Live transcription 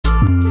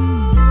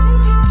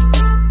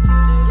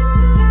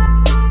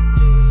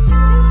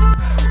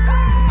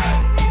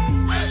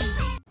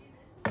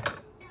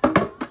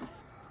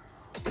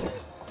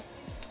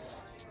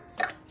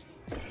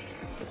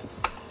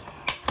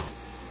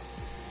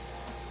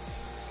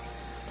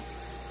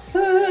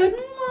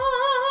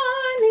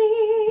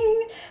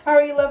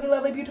lovely,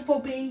 lovely,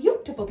 beautiful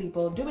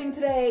people doing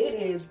today?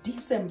 It is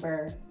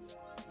December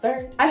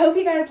 3rd. I hope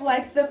you guys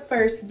liked the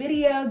first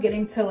video,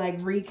 getting to like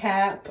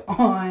recap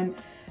on,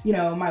 you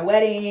know, my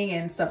wedding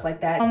and stuff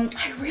like that.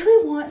 I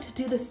really want to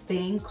do this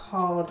thing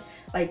called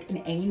like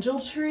an angel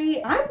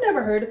tree. I've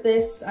never heard of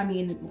this. I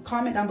mean,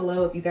 comment down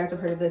below if you guys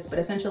have heard of this, but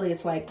essentially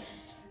it's like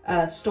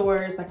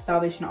stores like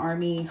Salvation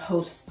Army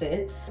hosts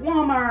it.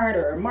 Walmart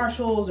or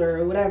Marshalls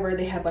or whatever,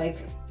 they have like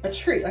a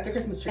tree, like a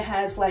Christmas tree. It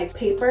has like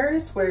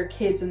papers where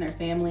kids and their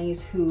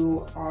families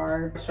who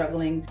are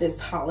struggling this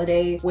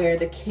holiday, where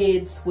the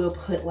kids will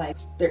put like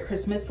their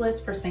Christmas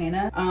list for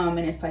Santa, and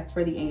it's like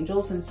for the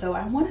angels. And so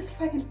I want to see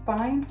if I can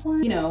find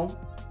one. You know,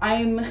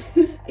 I'm not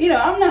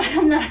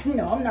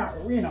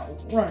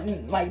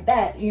running like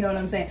that, you know what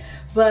I'm saying?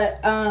 But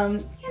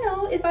you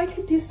know, if I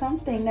could do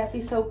something, that'd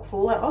be so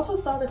cool. I also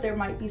saw that there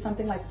might be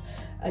something like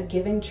a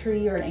giving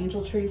tree or an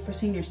angel tree for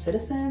senior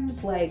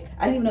citizens. Like,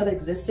 I didn't even know that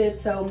existed.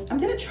 So I'm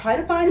gonna try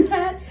to find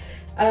that.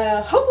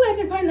 Hopefully I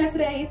can find that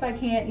today. If I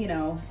can't, you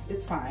know,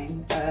 it's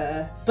fine.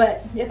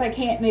 But if I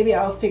can't, maybe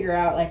I'll figure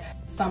out like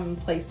some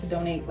place to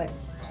donate like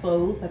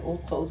clothes, like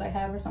old clothes I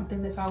have or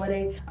something this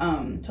holiday,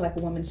 to like a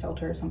women's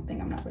shelter or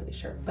something. I'm not really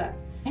sure, but,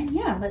 and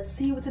yeah, let's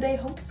see what today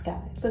holds,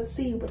 guys. Let's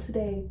see what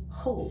today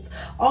holds.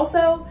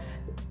 Also,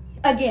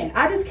 again,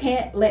 I just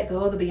can't let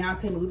go of the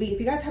Beyonce movie. If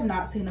you guys have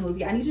not seen the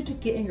movie, I need you to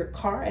get in your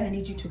car and I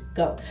need you to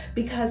go,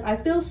 because I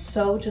feel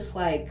so just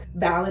like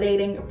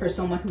validating for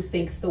someone who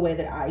thinks the way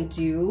that I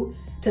do,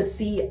 to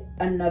see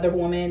another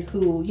woman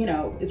who, you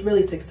know, is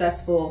really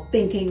successful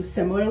thinking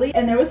similarly.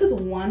 And there was this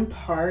one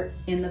part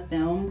in the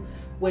film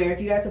where,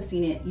 if you guys have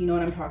seen it, you know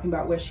what I'm talking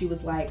about, where she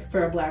was like,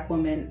 for a Black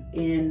woman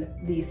in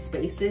these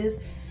spaces,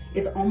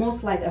 it's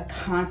almost like a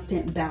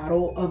constant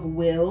battle of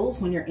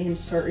wills when you're in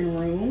certain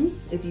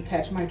rooms, if you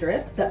catch my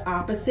drift. The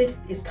opposite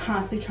is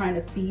constantly trying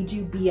to feed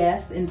you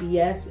BS and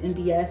BS and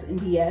BS and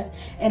BS,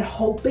 and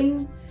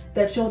hoping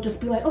that you'll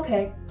just be like,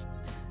 okay,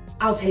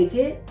 I'll take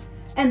it.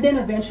 And then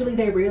eventually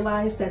they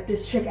realize that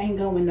this chick ain't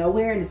going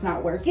nowhere and it's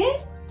not working.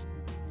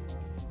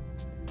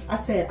 I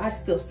said, I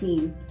feel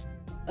seen.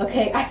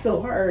 Okay, I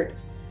feel heard.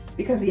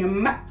 Because the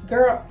amount,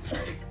 girl,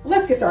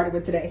 let's get started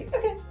with today,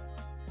 okay?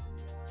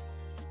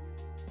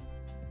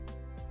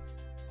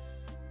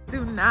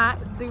 Do not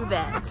do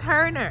that,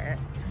 Turner.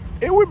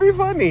 It would be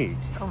funny.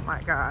 Oh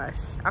my gosh.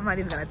 I'm not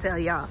even gonna tell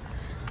y'all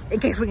in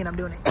case we end up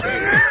doing it.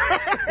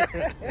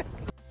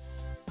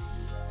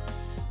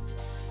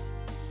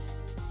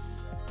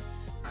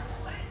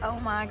 Oh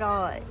my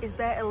God. Is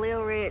that a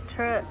little red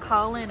truck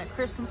calling a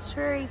Christmas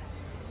tree?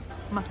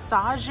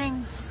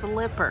 Massaging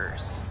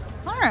slippers.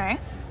 All right,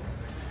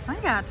 I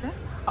gotcha.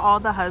 All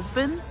the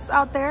husbands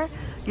out there,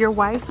 your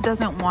wife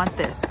doesn't want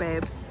this,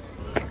 babe.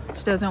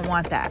 She doesn't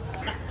want that.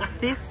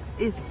 This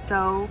is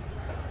so,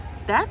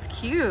 that's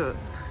cute.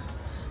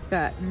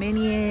 Got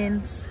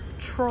minions,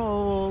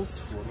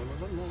 trolls.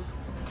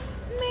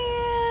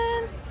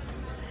 Man,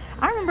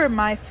 I remember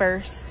my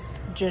first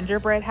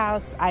gingerbread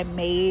house, I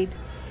made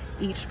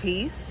each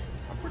piece.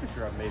 I'm pretty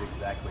sure I made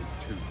exactly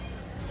 2.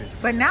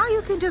 But now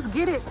you can just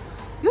get it,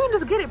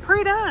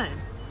 pre-done.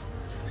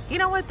 You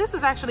know what, this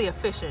is actually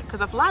efficient,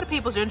 because a lot of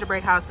people's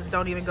gingerbread houses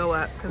don't even go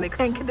up because they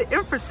can't get the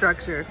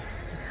infrastructure.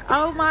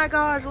 Oh my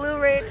gosh, little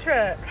red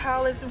truck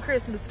hauling some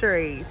Christmas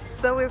trees.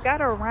 So we've got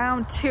a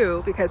round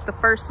 2 because the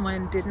first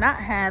one did not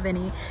have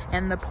any,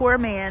 and the poor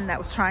man that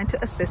was trying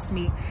to assist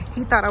me,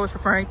 he thought I was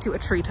referring to a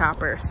tree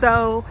topper.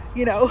 So,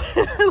 you know,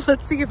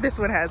 let's see if this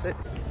one has it.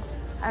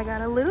 I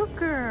got a little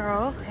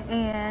girl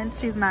and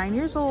she's 9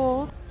 years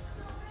old.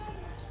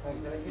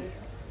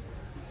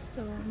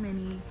 So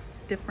many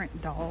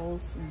different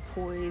dolls and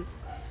toys.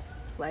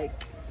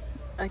 Like,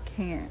 I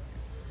can't.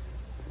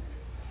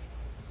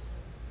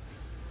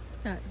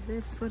 Got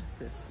this, what is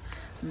this?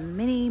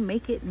 Mini,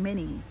 make it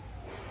mini.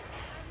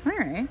 All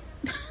right.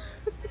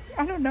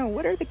 I don't know,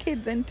 what are the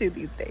kids into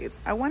these days?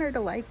 I want her to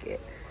like it.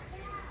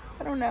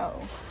 I don't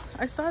know.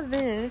 I saw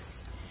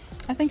this.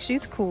 I think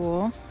she's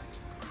cool.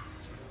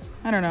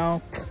 I don't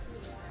know.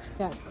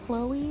 Got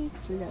Chloe,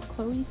 we got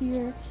Chloe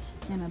here,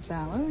 and a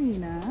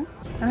ballerina.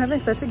 I'm having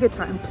such a good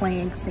time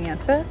playing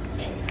Santa,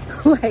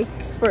 like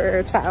for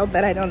a child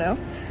that I don't know.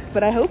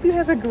 But I hope you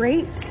have a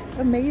great,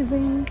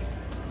 amazing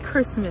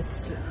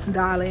Christmas,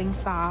 darling.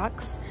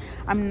 Socks,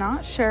 I'm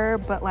not sure,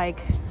 but like,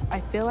 I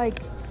feel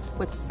like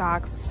with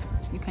socks,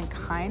 you can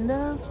kind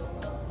of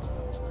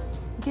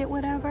get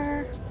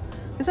whatever.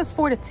 This is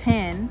 4 to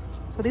 10,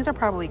 so these are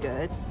probably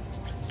good.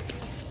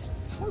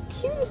 How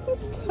cute is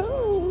this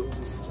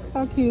coat?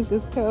 How cute is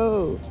this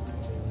coat?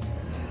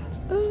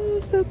 Oh,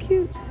 so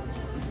cute.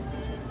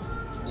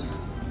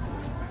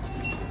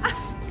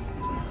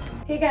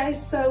 Hey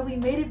guys, so we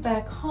made it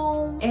back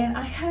home and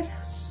I had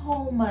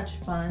so much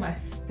fun. My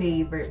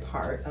favorite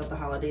part of the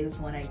holidays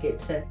is when I get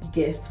to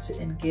gift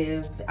and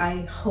give.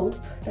 I hope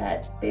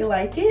that they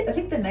like it. I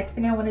think the next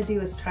thing I want to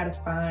do is try to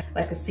find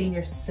like a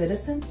senior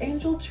citizens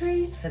angel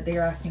tree. That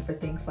they're asking for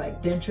things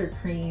like denture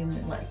cream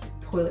and like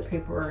toilet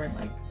paper and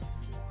like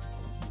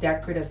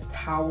decorative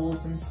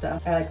towels and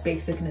stuff. I like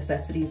basic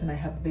necessities, and I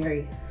have a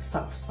very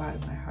soft spot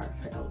in my heart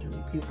for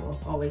elderly people.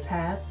 Always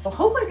have. So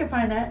hopefully I can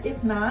find that.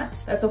 If not,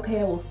 that's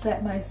okay. I will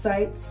set my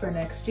sights for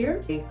next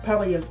year.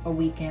 Probably a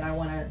weekend. I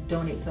want to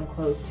donate some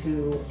clothes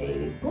to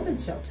a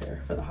women's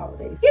shelter for the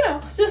holidays. You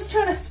know, just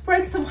trying to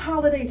spread some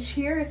holiday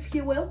cheer, if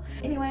you will.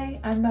 Anyway,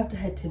 I'm about to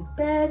head to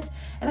bed,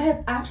 and I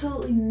have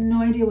absolutely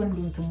no idea what I'm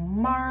doing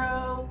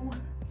tomorrow.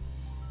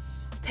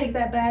 Take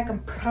that back. I'm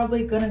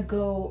probably gonna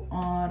go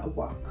on a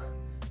walk.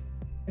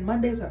 And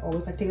Mondays I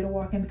always like to get a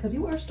walk in because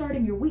you are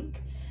starting your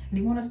week and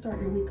you want to start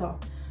your week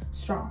off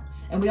strong.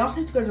 And we also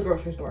need to go to the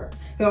grocery store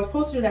because I was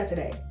supposed to do that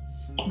today,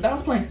 but I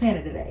was playing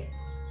Santa today.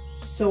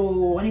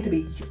 So I need to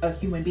be a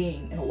human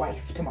being and a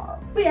wife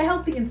tomorrow. But yeah,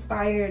 healthy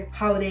inspired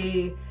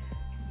holiday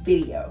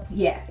video.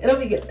 Yeah, it'll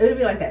be good. It'll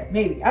be like that,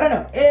 maybe. I don't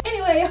know.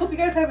 Anyway, I hope you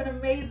guys have an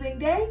amazing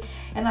day,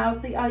 and I'll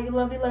see all you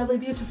lovely, lovely,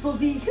 beautiful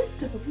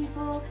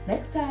people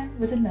next time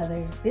with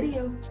another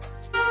video.